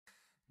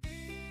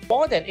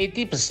More than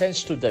 80%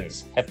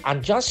 students have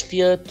unjust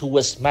fear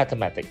towards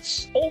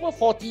mathematics. Over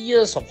 40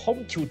 years of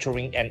home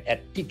tutoring and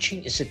at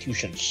teaching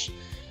institutions,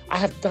 I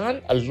have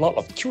done a lot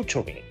of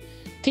tutoring,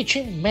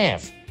 teaching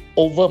math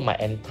over my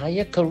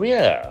entire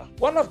career.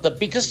 One of the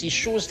biggest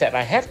issues that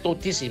I have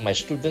noticed in my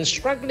students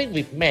struggling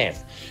with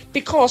math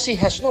because it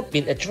has not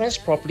been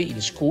addressed properly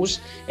in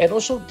schools and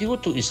also due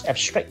to its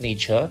abstract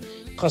nature,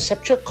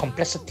 conceptual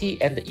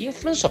complexity and the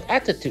influence of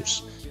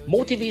attitudes,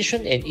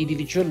 motivation and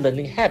individual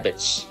learning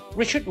habits.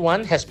 Richard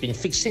Wan has been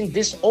fixing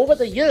this over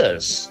the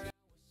years.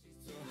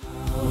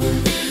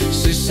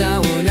 世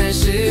上无难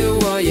事，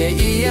我也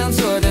一样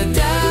做得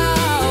到。